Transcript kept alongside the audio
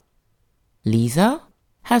Lisa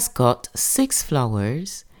has got 6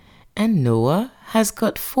 flowers and Noah has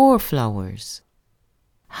got 4 flowers.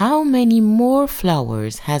 How many more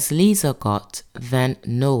flowers has Lisa got than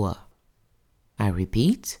Noah? I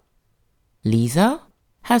repeat. Lisa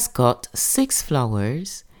has got 6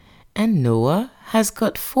 flowers and Noah has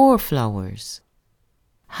got 4 flowers.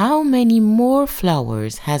 How many more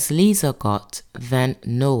flowers has Lisa got than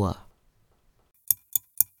Noah?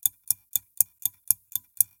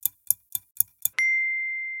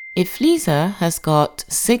 If Lisa has got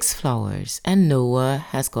 6 flowers and Noah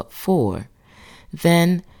has got 4,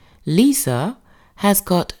 then Lisa has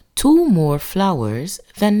got 2 more flowers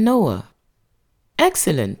than Noah.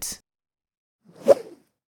 Excellent!